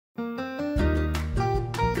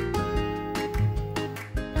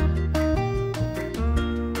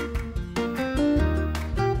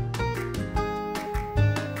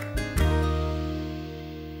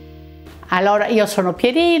Allora, io sono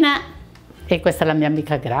Pierina e questa è la mia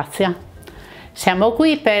amica Grazia. Siamo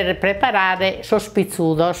qui per preparare Sos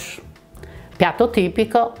Pitzudos, piatto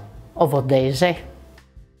tipico ovodese.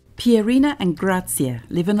 Pierina and Grazia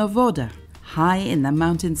live in Ovoda, high in the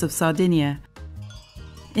mountains of Sardinia.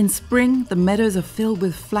 In spring, the meadows are filled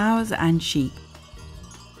with flowers and sheep.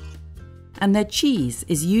 And their cheese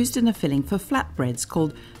is used in a filling for flatbreads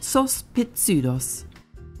called Sos Pitzudos.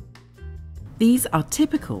 These are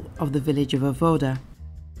typical of the village of Ovoda.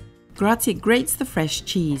 Grazia grates the fresh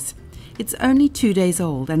cheese. It's only 2 days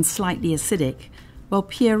old and slightly acidic, while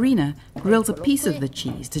Pierina grills a piece of the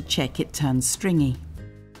cheese to check it turns stringy.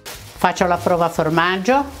 Faccio la prova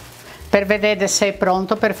formaggio per vedere se è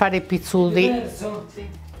pronto per fare i pizzudi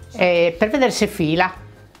e per vedere se fila.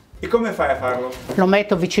 E come fai a farlo? Lo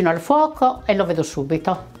metto vicino al fuoco e lo vedo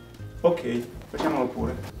subito. Ok, facciamolo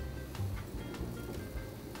pure.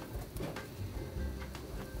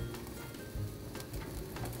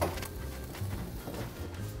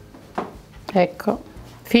 Ecco,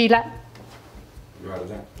 fila.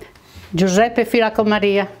 Guarda. Giuseppe fila con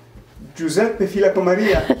Maria. Giuseppe fila con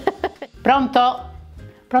Maria. Pronto?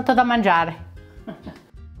 Pronto da mangiare.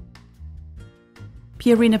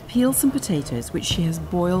 Pierina peels some potatoes which she has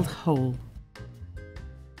boiled whole.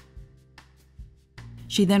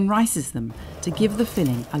 She then rices them to give the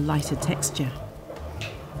filling a lighter texture.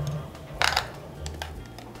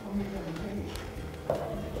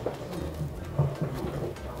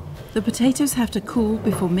 The potatoes have to cool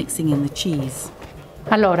before mixing in the cheese.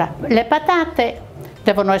 Allora, le patate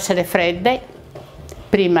devono essere fredde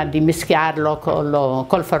prima di mischiarlo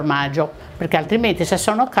col formaggio, perché altrimenti se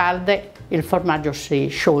sono calde il formaggio si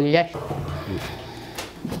scioglie.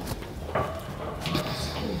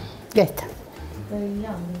 Get.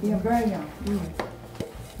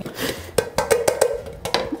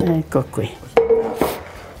 Ecco qui.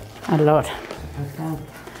 Allora,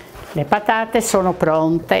 le patate sono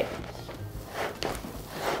pronte.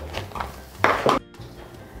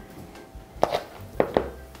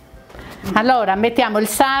 Allora, mettiamo il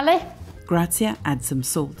sale. Grazia adds some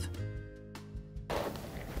salt.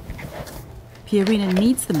 Pierina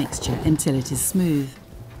kneads the mixture until it is smooth.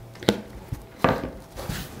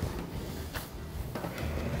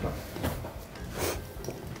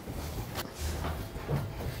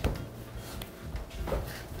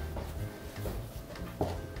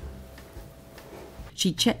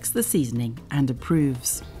 She checks the seasoning and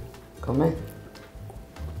approves. Com'è?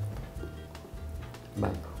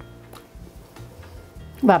 Bello.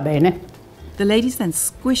 Va bene. The ladies then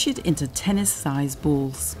squish it into tennis-sized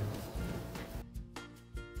balls.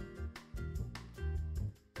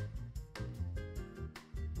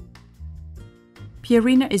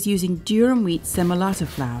 Pierina is using durum wheat semolata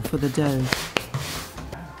flour for the dough.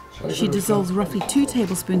 She dissolves roughly 2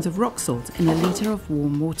 tablespoons of rock salt in a litre of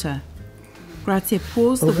warm water. Grazia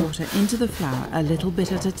pours the water into the flour a little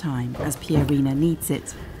bit at a time as Pierina kneads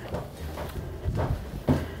it.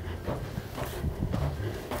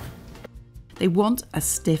 They want a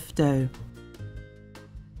stiff dough.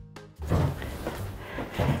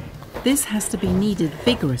 This has to be kneaded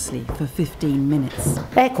vigorously for 15 minutes.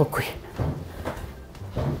 Ecco qui.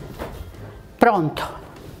 Pronto.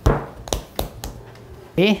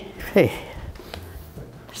 Sì, sì.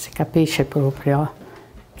 Si capisce proprio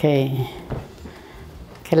che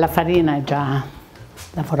la farina è già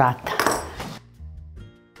lavorata.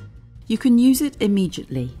 You can use it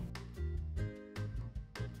immediately.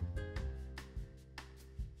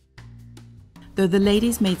 Though the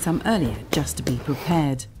ladies made some earlier just to be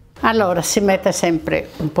prepared. Allora si mette sempre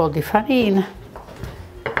un po' di farina,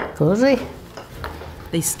 così.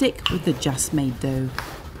 They stick with the just made dough.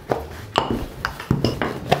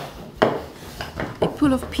 They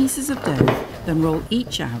pull off pieces of dough, then roll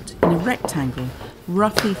each out in a rectangle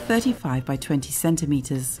roughly 35 by 20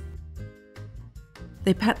 centimeters.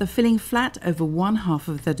 They pat the filling flat over one half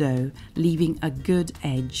of the dough, leaving a good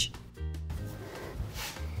edge.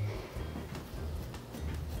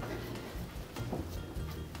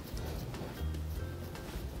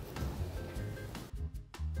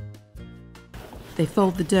 They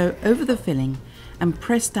fold the dough over the filling and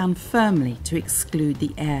press down firmly to exclude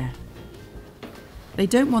the air. They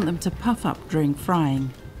don't want them to puff up during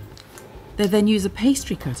frying. They then use a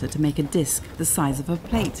pastry cutter to make a disc the size of a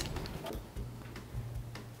plate.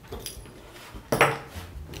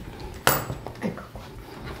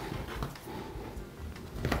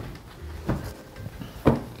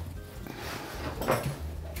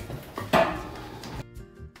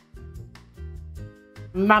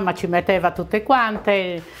 Mamma ci metteva tutte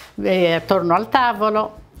quante attorno al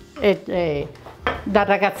tavolo da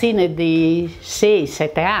ragazzine di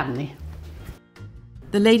 6-7 anni.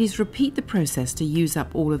 The ladies repeat the process to use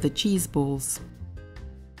up all of the cheese balls.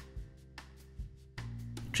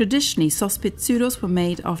 Traditionally, Sos Pitzudos were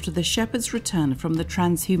made after the shepherds returned from the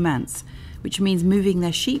transhumance, which means moving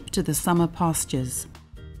their sheep to the summer pastures.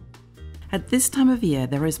 At this time of year,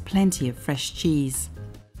 there is plenty of fresh cheese.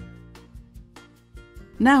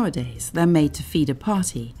 Nowadays, they're made to feed a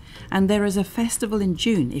party, and there is a festival in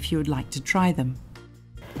June if you would like to try them.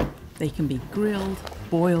 They can be grilled,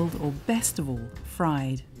 boiled, or best of all,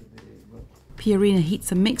 fried. Pierina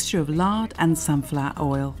heats a mixture of lard and sunflower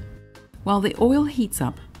oil. While the oil heats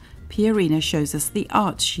up, Pierina shows us the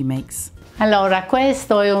art she makes. Allora,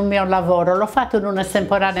 questo è un mio lavoro, l'ho fatto in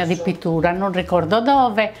un'estemporanea di pittura, non ricordo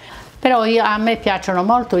dove, però a me piacciono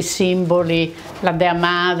molto i simboli, la Dea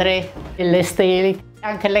Madre, le stele.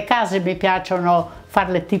 Anche le case mi piacciono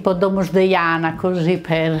farle tipo Domus Deiana, così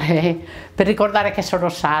per ricordare che sono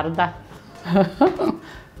sarda.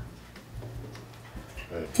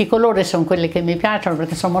 I colori sono quelli che mi piacciono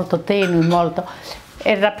perché sono molto tenui,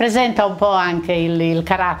 e rappresenta un po' anche il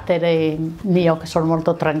carattere mio, che sono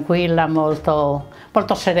molto tranquilla, molto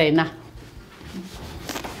serena.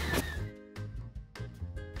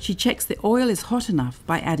 She checks the oil is hot enough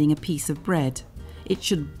by adding a piece of bread. It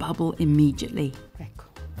should bubble immediately. Ecco.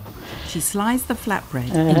 She slides the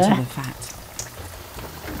flatbread into the fat.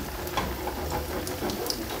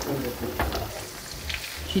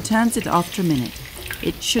 She turns it after a minute.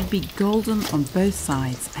 It should be golden on both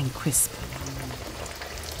sides and crisp.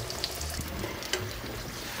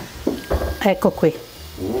 Ecco qui.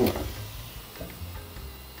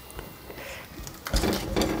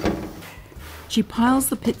 She piles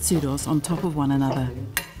the pitzudos on top of one another.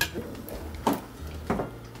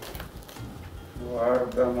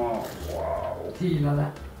 Guarda, mo, wow.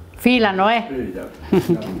 Filano, eh?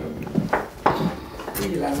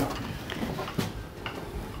 Filano.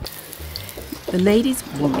 The ladies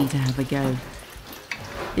want me to have a go.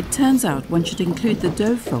 It turns out one should include the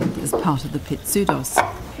dough fold as part of the pitzudos.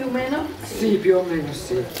 Più o meno? Sì, più o meno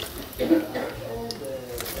sì.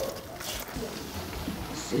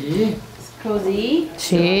 Sì. Così?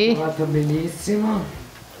 Sì. L'ho fatto benissimo.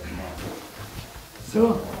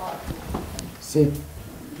 Su. Sì.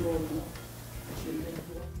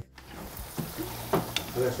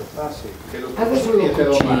 Adesso passi, che lo Adesso lo te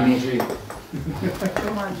lo cucini. mangi.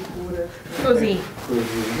 Lo mangi pure. Così.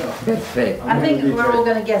 Perfetto. I think we're all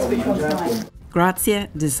going to guess which one's mine. Grazia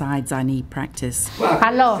decides I need practice. Guarda,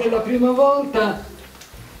 Allora. questa è la prima volta.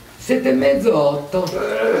 7,5, 8.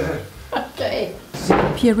 Okay.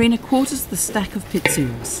 Pierina quarters the stack of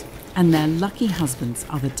pitzudos, and their lucky husbands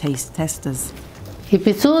are the taste testers. I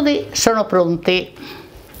pizzudi sono pronti.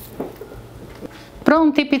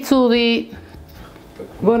 Pronti i pizzudi?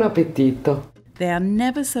 Buon appetito. They are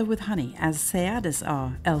never served with honey as seadas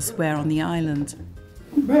are elsewhere on the island.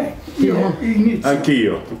 Beh, io inizio.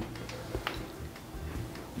 Anch'io.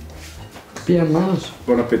 Pianos.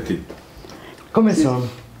 Buon appetito. Come sono?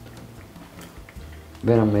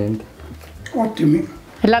 Veramente. Ottimi.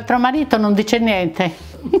 E l'altro marito non dice niente.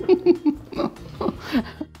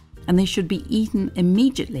 And they should be eaten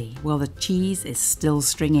immediately while the cheese is still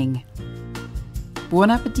stringing. Buon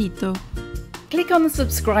appetito! Click on the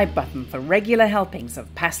subscribe button for regular helpings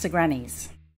of Pasta Grannies.